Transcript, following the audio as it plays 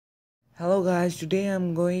Hello guys, today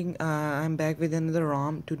I'm back with another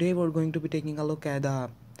ROM. Today we're going to be taking a look at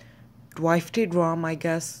the Twi5ted ROM, I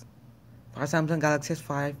guess, for Samsung Galaxy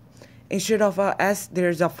S5. Instead of a S,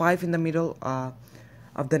 there's a 5 in the middle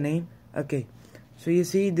of the name. Okay, so you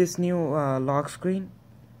see this new lock screen.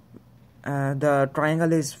 The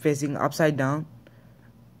triangle is facing upside down.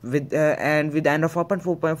 With Android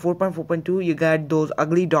 4.4.2, you got those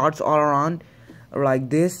ugly dots all around,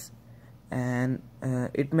 like this, and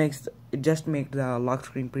it just makes the lock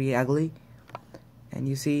screen pretty ugly. And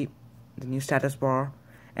you see the new status bar.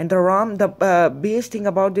 And the ROM, the biggest thing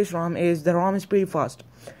about this ROM is the ROM is pretty fast.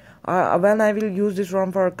 When I will use this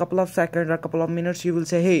ROM for a couple of seconds or a couple of minutes, you will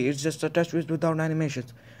say, hey, it's just a touch switch without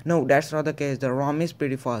animations. No, that's not the case. The ROM is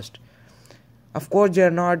pretty fast. Of course, they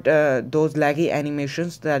are not those laggy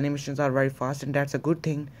animations. The animations are very fast, and that's a good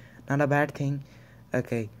thing, not a bad thing.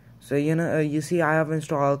 Okay, so you see I have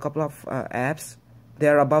installed a couple of apps. They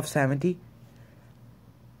are above 70.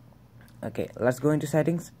 Okay, let's go into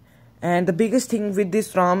settings. And the biggest thing with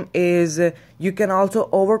this ROM is you can also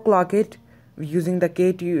overclock it using the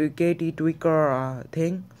KT tweaker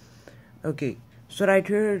thing. Okay, so right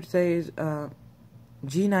here it says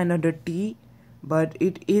G900T, but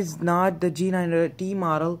it is not the G900T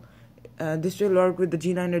model. This will work with the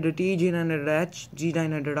G900T, G900H,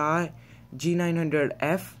 G900I,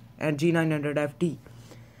 G900F, and G900FT.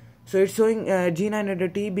 So it's showing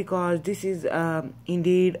G900T because this is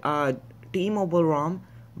indeed a T-Mobile ROM,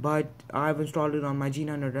 but I've installed it on my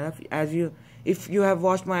G900F. If you have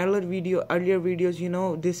watched my earlier videos, you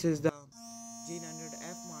know this is the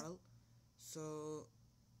G900F model. So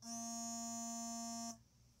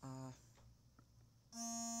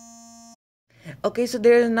okay, so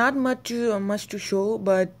there is not much to show,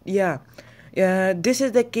 but yeah, this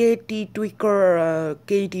is the KT tweaker,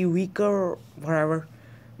 KT weaker, whatever,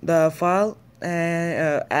 the file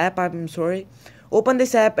app. I'm sorry. Open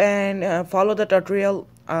this app and follow the tutorial.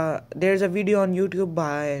 There's a video on YouTube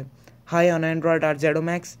by Hi on Android at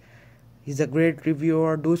Zedomax. He's a great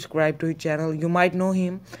reviewer. Do subscribe to his channel. You might know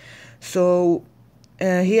him. So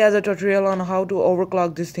he has a tutorial on how to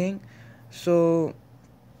overclock this thing. So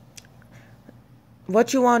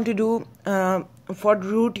what you want to do, for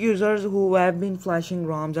root users who have been flashing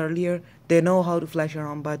ROMs earlier, they know how to flash a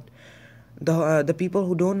ROM, but the people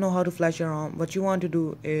who don't know how to flash a ROM, what you want to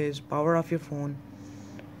do is power off your phone.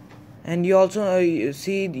 And you also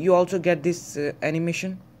you also get this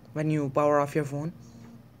animation when you power off your phone,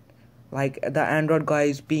 like the Android guy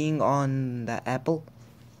is being on the Apple.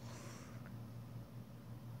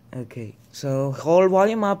 Okay, so hold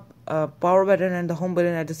volume up, power button and the home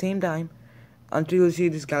button at the same time until you see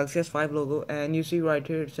this Galaxy S5 logo, and you see right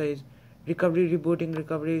here it says recovery rebooting,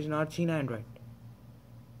 recovery is not seen Android.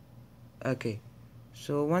 Okay,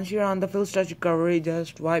 so once you're on the full stack recovery,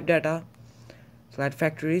 just wipe data /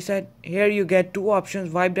 factory reset. Here you get two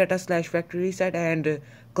options, wipe data / factory reset and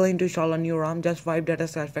clean to install a new ROM. Just wipe data /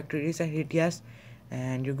 factory reset, hit yes,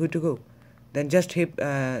 and you're good to go. Then just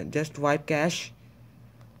wipe cache,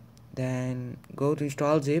 then go to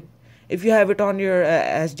install zip. If you have it on your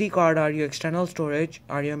SD card or your external storage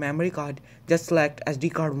or your memory card, just select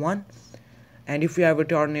SD card 1. And if you have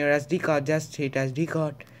it on your SD card, just hit SD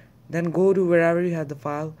card. Then go to wherever you have the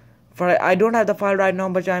file. I don't have the file right now,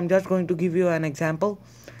 but I'm just going to give you an example.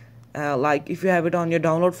 Like if you have it on your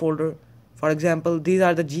download folder, for example, these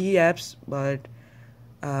are the G apps, but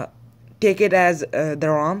take it as the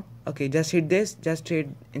ROM. Okay, just hit this, just hit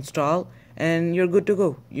install, and you're good to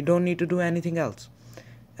go. You don't need to do anything else.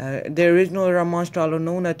 There is no ROM install or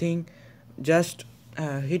no nothing. Just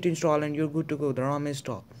hit install and you're good to go. The ROM is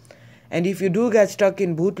installed. And if you do get stuck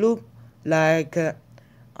in boot loop, like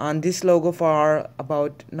on this logo for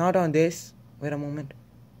about, not on this, wait a moment.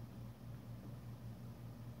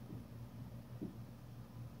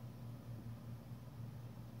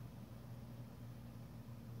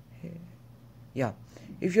 Yeah,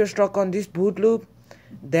 if you're stuck on this boot loop,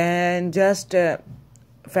 then just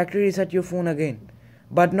factory reset your phone again,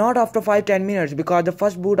 but not after 5-10 minutes, because the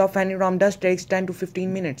first boot of any ROM does takes 10 to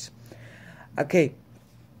 15 minutes. Okay,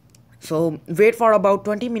 so wait for about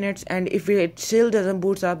 20 minutes, and if it still doesn't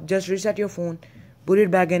boot up, just reset your phone, put it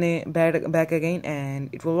back again, and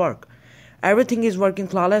it will work. Everything is working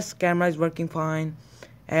flawless. Camera is working fine,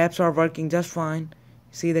 apps are working just fine.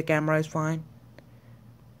 See, the camera is fine.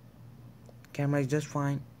 Camera is just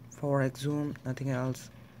fine. 4x zoom, nothing else.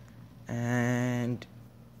 And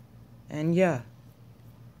yeah,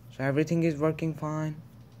 so everything is working fine,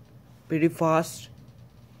 pretty fast.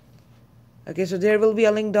 Okay, so there will be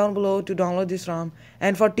a link down below to download this ROM.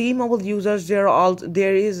 And for T-Mobile users, there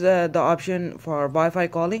is the option for Wi-Fi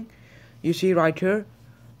calling. You see right here,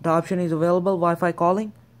 the option is available, Wi-Fi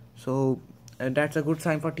calling. So that's a good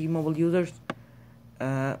sign for T-Mobile users.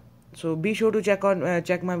 So be sure to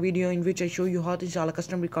check my video in which I show you how to install a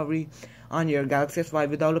custom recovery on your Galaxy S5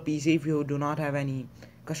 without a PC if you do not have any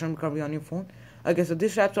custom recovery on your phone. Okay, so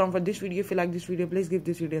this wraps on for this video. If you like this video, please give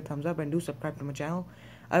this video a thumbs up and do subscribe to my channel.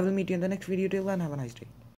 I will meet you in the next video. Till then, have a nice day.